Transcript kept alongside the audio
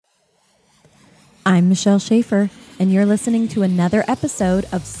I'm Michelle Schaefer, and you're listening to another episode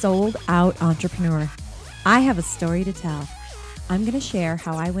of Sold Out Entrepreneur. I have a story to tell. I'm going to share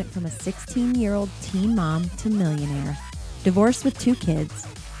how I went from a 16-year-old teen mom to millionaire, divorced with 2 kids,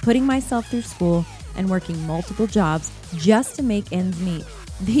 putting myself through school, and working multiple jobs just to make ends meet.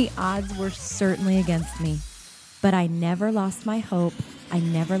 The odds were certainly against me, but I never lost my hope, I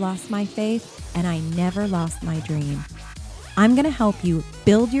never lost my faith, and I never lost my dream. I'm going to help you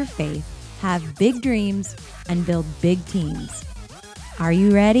build your faith, have big dreams, and build big teams. Are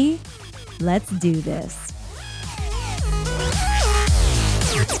you ready? Let's do this.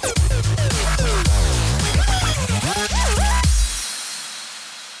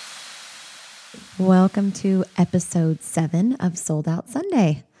 Welcome to episode 7 of Sold Out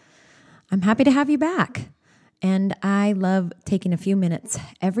Sunday. I'm happy to have you back. And I love taking a few minutes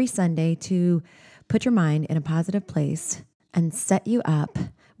every Sunday to put your mind in a positive place and set you up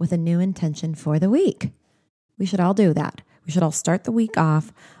with a new intention for the week. We should all do that. We should all start the week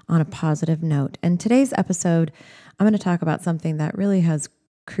off on a positive note. And today's episode, I'm going to talk about something that really has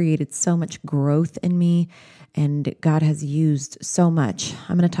created so much growth in me and God has used so much.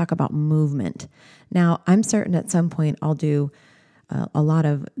 I'm going to talk about movement. Now, I'm certain at some point I'll do a lot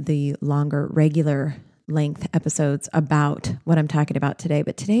of the longer, regular length episodes about what I'm talking about today.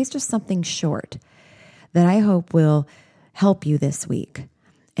 But today's just something short that I hope will help you this week.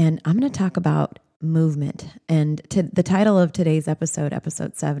 And I'm going to talk about movement. And the title of today's episode,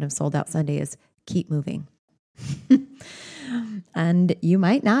 episode 7 of Sold Out Sunday, is Keep Moving. And you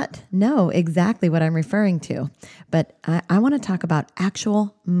might not know exactly what I'm referring to, but I want to talk about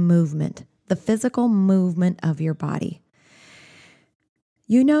actual movement, the physical movement of your body.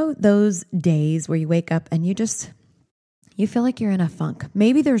 You know those days where you wake up and you feel like you're in a funk.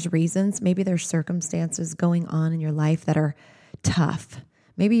 Maybe there's reasons, maybe there's circumstances going on in your life that are tough.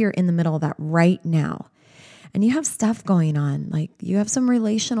 Maybe you're in the middle of that right now and you have stuff going on. Like you have some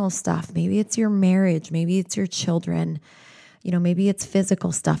relational stuff. Maybe it's your marriage. Maybe it's your children. Maybe it's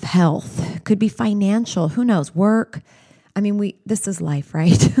physical stuff, health. It could be financial. Who knows? Work. I mean, this is life,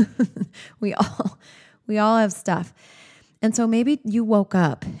 right? We all have stuff. And so maybe you woke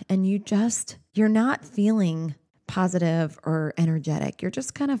up and you're not feeling positive or energetic. You're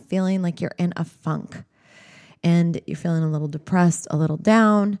just kind of feeling like you're in a funk and you're feeling a little depressed, a little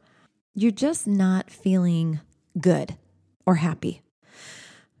down. You're just not feeling good or happy.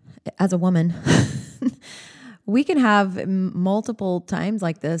 As a woman, we can have multiple times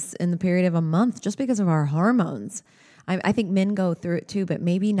like this in the period of a month just because of our hormones. I think men go through it too, but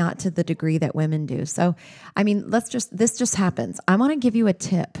maybe not to the degree that women do. So, this just happens. I want to give you a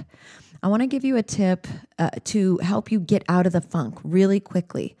tip. To help you get out of the funk really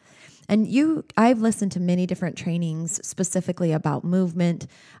quickly. And I've listened to many different trainings specifically about movement.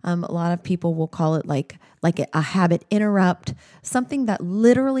 A lot of people will call it like a habit interrupt, something that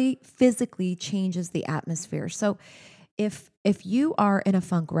literally physically changes the atmosphere. So if you are in a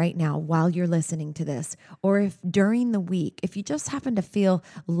funk right now while you're listening to this, or if during the week, if you just happen to feel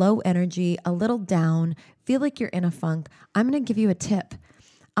low energy, a little down, feel like you're in a funk, I'm going to give you a tip.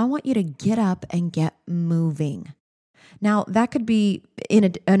 I want you to get up and get moving. Now, that could be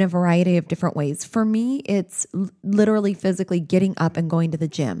in a variety of different ways. For me, it's literally physically getting up and going to the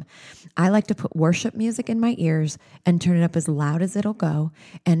gym. I like to put worship music in my ears and turn it up as loud as it'll go.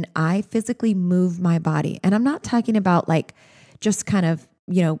 And I physically move my body. And I'm not talking about like just kind of,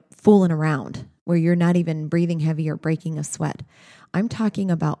 fooling around where you're not even breathing heavy or breaking a sweat. I'm talking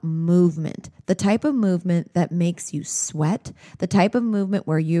about movement, the type of movement that makes you sweat, the type of movement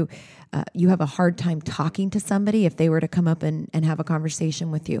where you have a hard time talking to somebody if they were to come up and have a conversation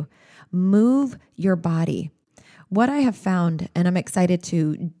with you. Move your body. What I have found, and I'm excited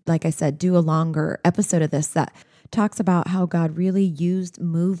to, like I said, do a longer episode of this that talks about how God really used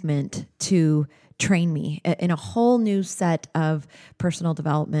movement to train me in a whole new set of personal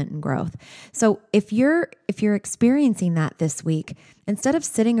development and growth. So if you're experiencing that this week, instead of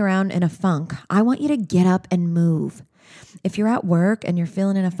sitting around in a funk, I want you to get up and move. If you're at work and you're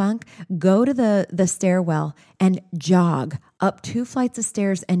feeling in a funk, go to the stairwell and jog up 2 flights of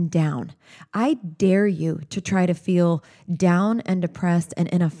stairs and down. I dare you to try to feel down and depressed and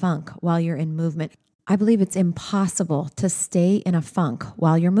in a funk while you're in movement. I believe it's impossible to stay in a funk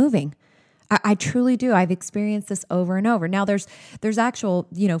while you're moving. I truly do. I've experienced this over and over. Now there's actual,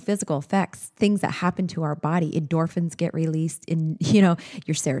 physical effects, things that happen to our body. Endorphins get released in, your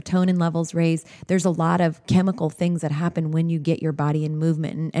serotonin levels raise. There's a lot of chemical things that happen when you get your body in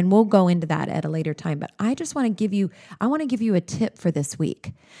movement. And we'll go into that at a later time. But I want to give you a tip for this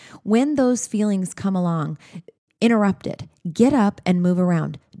week. When those feelings come along, interrupt it. Get up and move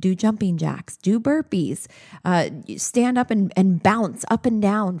around. Do jumping jacks, do burpees, stand up and bounce up and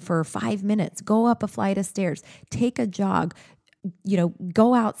down for 5 minutes, go up a flight of stairs, take a jog,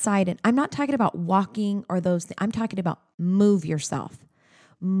 go outside. And I'm not talking about walking or those things. I'm talking about move yourself.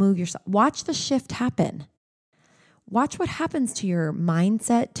 Move yourself. Watch the shift happen. Watch what happens to your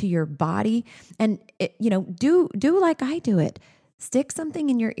mindset, to your body, and do like I do it. Stick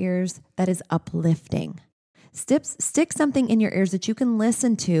something in your ears that is uplifting. Stick something in your ears that you can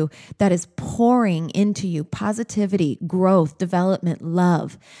listen to that is pouring into you positivity, growth, development,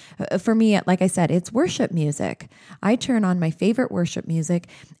 love. For me, like I said, it's worship music. I turn on my favorite worship music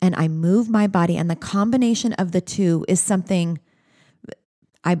and I move my body, and the combination of the two is something.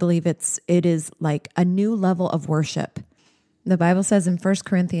 I believe it is like a new level of worship. The Bible says in 1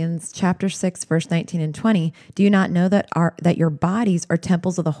 Corinthians chapter 6, verse 19 and 20, do you not know that your bodies are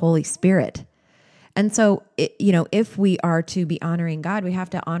temples of the Holy Spirit? And so, if we are to be honoring God, we have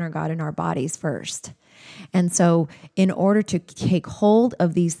to honor God in our bodies first. And so in order to take hold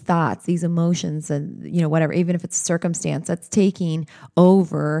of these thoughts, these emotions, and, whatever, even if it's a circumstance that's taking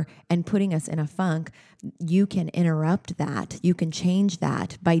over and putting us in a funk, you can interrupt that. You can change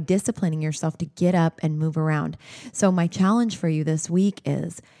that by disciplining yourself to get up and move around. So my challenge for you this week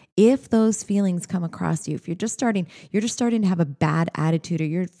is, if those feelings come across you, if you're just starting to have a bad attitude, or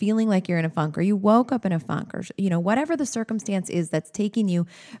you're feeling like you're in a funk, or you woke up in a funk, or whatever the circumstance is that's taking you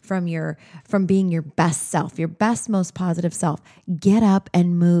from being your best self, your best, most positive self, get up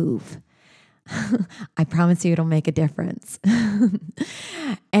and move. I promise you it'll make a difference.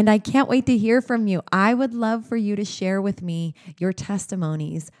 And I can't wait to hear from you. I would love for you to share with me your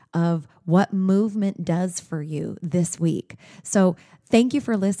testimonies of what movement does for you this week. So thank you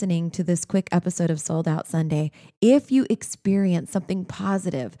for listening to this quick episode of Sold Out Sunday. If you experience something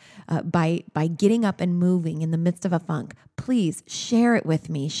positive by getting up and moving in the midst of a funk, please share it with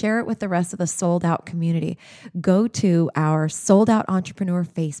me. Share it with the rest of the Sold Out community. Go to our Sold Out Entrepreneur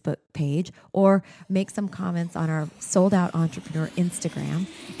Facebook page, or make some comments on our Sold Out Entrepreneur Instagram.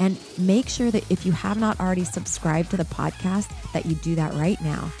 And make sure that if you have not already subscribed to the podcast, that you do that right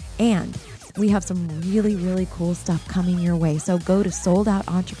now. And we have some really, really cool stuff coming your way. So go to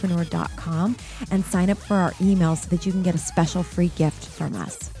soldoutentrepreneur.com and sign up for our email so that you can get a special free gift from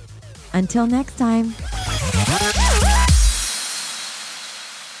us. Until next time.